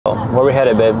Where we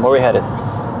headed, babe? Where we headed?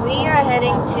 We are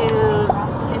heading to,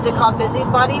 is it called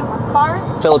Busybody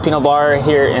Bar? Filipino bar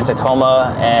here in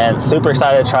Tacoma, and super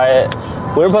excited to try it.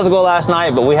 We were supposed to go last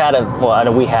night, but we have a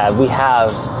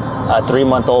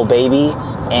 3-month-old baby,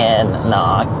 and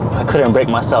nah, I couldn't break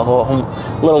myself.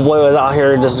 Little boy was out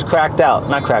here just cracked out.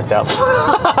 Not cracked out.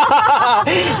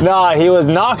 Nah, he was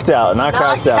knocked out, not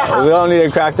cracked out. We don't need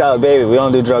a cracked out baby. We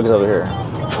don't do drugs over here.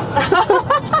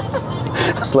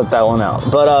 Slip that one out.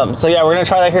 But so yeah, we're gonna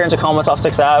try that here in Tacoma. It's off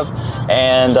 6th Ave,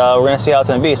 and we're gonna see how it's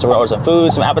gonna be. So we're gonna order some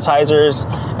food, some appetizers,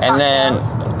 and then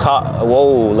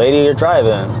whoa, lady, you're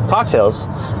driving. Cocktails,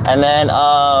 and then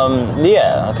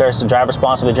yeah, okay, so drive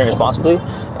responsibly, drink responsibly,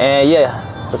 and yeah,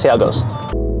 let's see how it goes.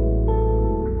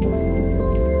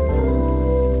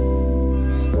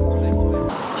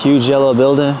 Huge yellow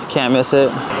building, can't miss it.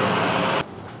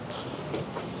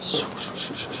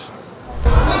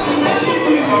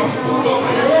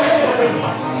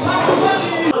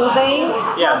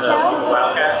 Yeah, the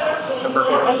Wildcat, the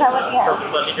purple, is that what, yeah. purple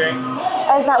slushy drink.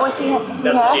 Oh, is that what she has?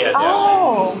 That's what she has, yeah.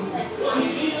 Oh.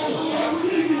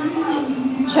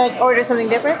 Should I order something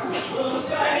different?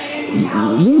 You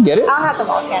can get it. I'll have the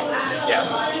Wildcat. Yeah.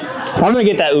 I'm gonna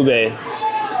get that ube.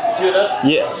 2 of those?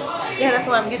 Yeah. Yeah, that's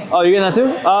what I'm getting. Oh, you're getting that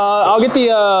too? I'll get the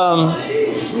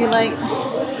You like?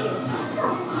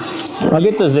 I'll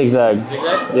get the zigzag.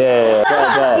 Zigzag?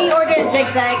 Yeah. He ordered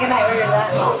zigzag and I ordered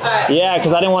that. Yeah,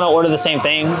 because I didn't want to order the same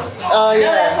thing. Oh yeah.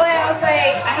 No, that's why I was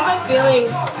like, I have a feeling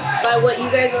by what you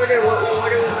guys order, what we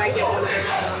order, we might get one of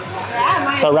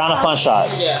them. So round of fun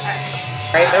shots. Yeah.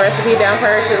 Right, the recipe down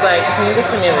first. She's like, can you just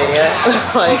send me a video?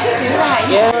 Like, you should do that.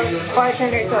 Yeah.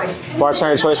 Bartender choice.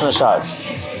 Bartender choice on the shots.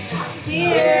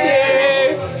 Cheers.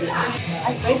 Cheers.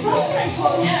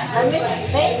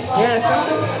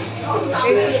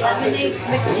 Lemonade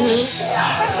mixed.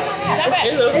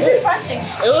 It's refreshing.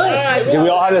 It was. Do we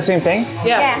all have the same thing?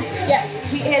 Yeah. Yeah.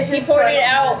 He poured it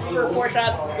out for 4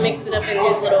 shots, mixed it up in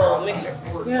his little mixer.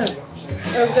 Yeah.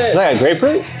 It was good. Is that a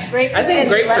grapefruit? Grapefruit I think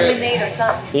grapefruit. lemonade or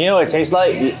something. You know what it tastes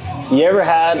like? You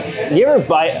ever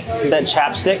bite that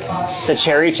chapstick? The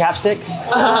cherry chapstick?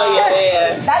 Oh,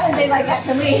 yeah. That doesn't taste like that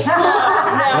to me.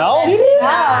 No?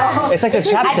 No. It's like a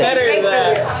chapstick. Better than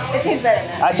that. It tastes better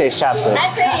than that. I taste chapstick. I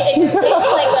say it tastes like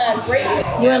a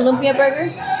grapefruit. You want a lumpia burger?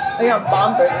 Or you want a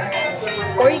bomb burger?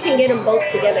 Or you can get them both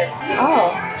together.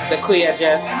 Oh. The Kuya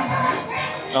Jeff.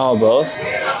 Oh, both?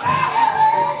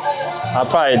 I'll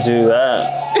probably do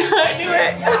that. I knew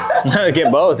it.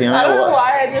 Get both, you know? I don't know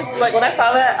why. I just, like, when I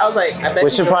saw that, I was like, I bet We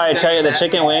should probably check the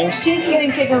chicken wings. She's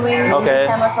getting chicken wings. Okay.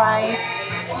 Camera fries.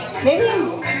 Maybe.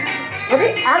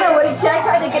 I don't know. Should I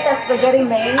try to get that spaghetti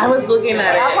main? I was looking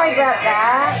at I'll it. probably grab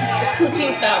that. It's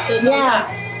poutine style, so it's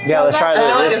Yeah, let's try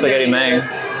the spaghetti mang.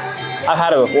 I've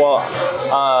had it before.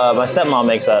 My stepmom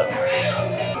makes that.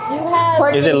 You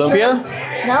have. Is it lumpia?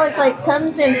 No, it's like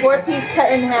comes in 4-piece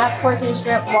cut in half, pork and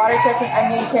shrimp, water chestnut,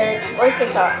 onion, carrots, oyster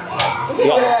sauce.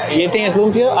 You think it's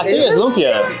lumpia? I think it's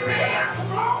lumpia.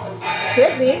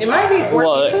 Could be. It might be 4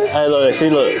 Well, pieces. hey, look, see,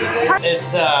 look.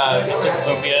 It's just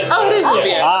lumpia. Oh, it is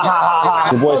lumpia. Ah, ha, ha,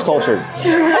 ha. The boy's cultured.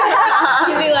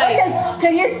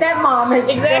 Because your stepmom is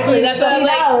Exactly, that's what I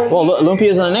like. Well,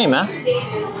 lumpia's in the name, man.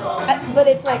 But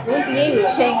it's like lumpia.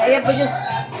 Yeah, but just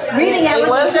reading it It wasn't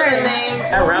wasn't sure. the name.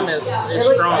 That rum is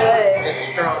looks strong. good. It's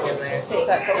strong in there. Tastes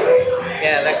like so good.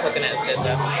 Yeah, that coconut is good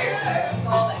though.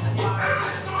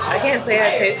 I can't say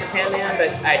I taste the pandan,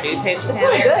 but I do taste the It's pandan.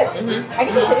 really good. Mm-hmm. I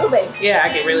can taste the ube. Yeah, I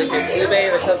can really taste the ube,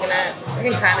 the coconut. I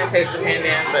can kind of taste the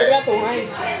pandan, but the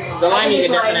lime? the lime you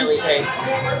can definitely taste.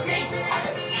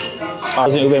 Oh,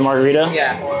 is it ube margarita?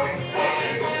 Yeah.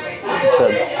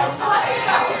 Good.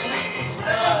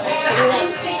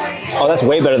 Oh, that's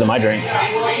way better than my drink.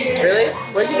 Really?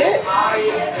 What'd you get?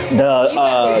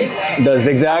 The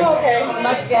zigzag. Oh, okay.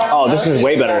 Muscat. Oh, this is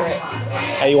way better.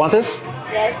 Hey, you want this?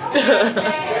 Yes.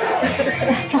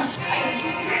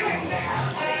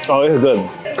 Oh, this is good.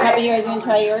 Happy yours. You want to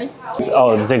try yours?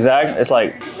 Oh, the zigzag. It's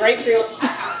like Grapefruit.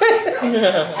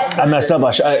 I messed up.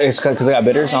 It's because I got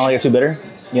bitters. I don't like it too bitter.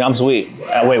 You know, I'm sweet.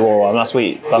 Wait, whoa, I'm not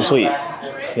sweet. But I'm sweet.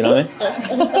 You know what I mean?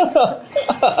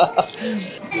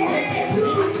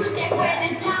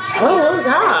 Oh, what was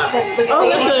that? Oh,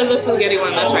 that's the spaghetti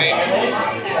one. That's right.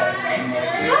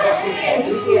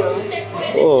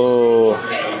 Oh,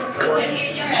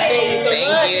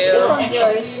 Thank you. This one's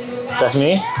yours. that's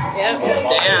me? Yep.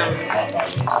 Damn.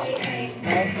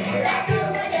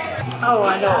 Oh,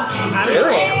 I don't.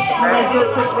 Really? I'm going to do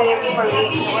a quick video before we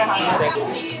eat.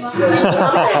 We're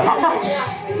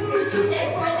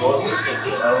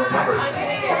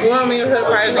You want me to put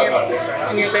fries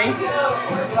in your thing?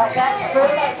 like that.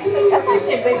 That's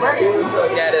actually a big burger.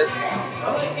 Yeah, it is.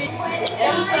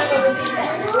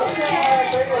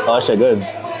 Oh, that shit good.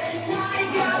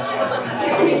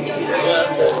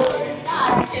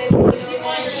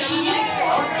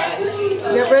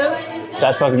 Your brew?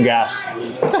 That's fucking gas.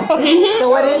 So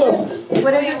what is it?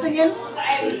 What is this again?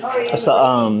 That's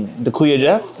the Kuya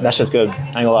Jeff. That's just good. I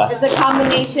ain't gonna lie. It's a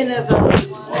combination of the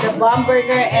bomb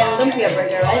burger and lumpia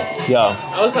burger, right? Yo,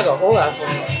 That looks like a whole ass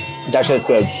one. that shit's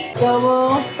good.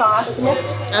 Double sauce mix.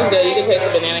 That's good. You can taste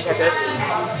the banana ketchup.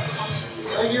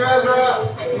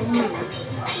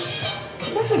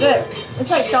 It's actually good.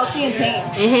 It's like salty and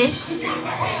tangy. Mm-hmm.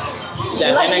 You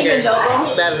That like vinegar. chicken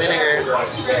double? That vinegar.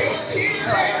 That's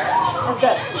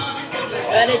good.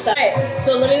 But it's alright.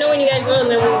 So let me know when you guys go, and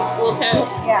then we'll tell.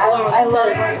 Yeah, I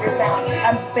love burger sandwich.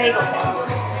 I'm bagel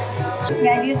sandwich.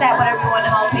 Yeah, use that whatever you want,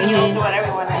 jalapenos or whatever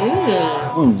you want.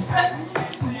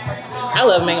 I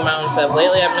love making my own stuff.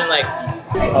 Lately, I've been like,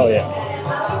 Oh yeah.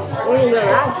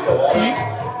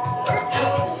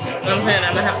 I'm saying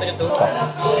I'm gonna have to get the.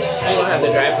 You don't have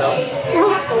to drive though.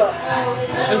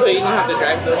 So you don't have to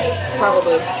drive though.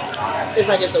 Probably. If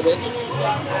I get the wedge.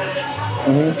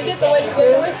 You get the wedge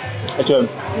good. It's good.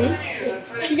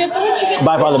 You get the wedge, you get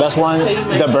By far the best one.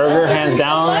 The burger, hands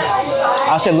down.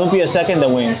 I'll say lumpia second,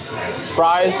 then wings.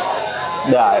 Fries,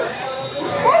 yeah.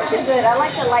 That's good. I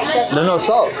like the light dust. There's no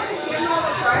salt.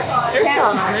 There's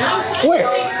salt on it. Where?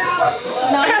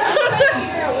 No.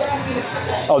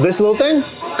 Oh, this little thing?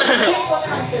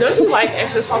 Don't you like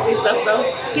extra salty stuff though?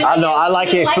 I know. I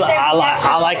like it. I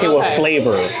like it with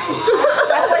flavor.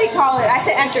 That's what he call it. I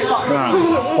said extra salt.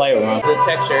 Flavor, huh? The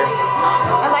texture. I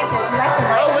like this. Nice and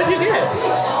light. Oh, what'd you get?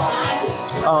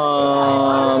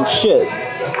 Shit.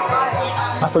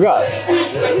 I forgot.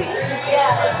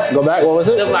 Go back. What was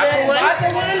The it? vodka one? Or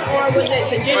was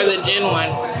it the Or the gin one?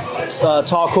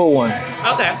 Tall cool one.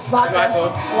 Okay.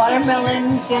 vodka,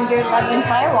 watermelon, ginger, lemon,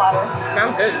 fire water?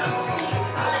 Sounds good.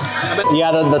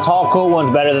 Yeah, the tall cool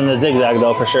one's better than the zigzag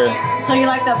though, for sure. So you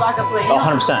like the vodka flavor? Oh,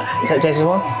 100%. Taste this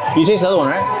one? You taste the other one,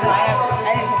 right? No, I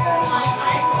didn't taste that.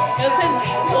 It was because,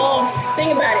 well,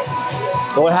 think about it.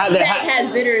 Well, it has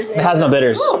bitters. it has no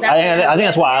bitters. I think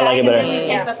that's why I like it better.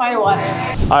 Taste the fire water.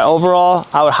 All right, overall,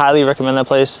 I would highly recommend that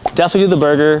place. Definitely do the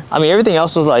burger. I mean, everything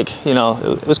else was like, you know,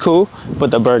 it was cool,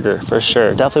 but the burger, for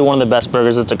sure. Definitely one of the best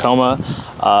burgers in Tacoma.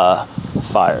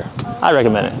 Fire. I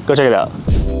recommend it. Go check it out.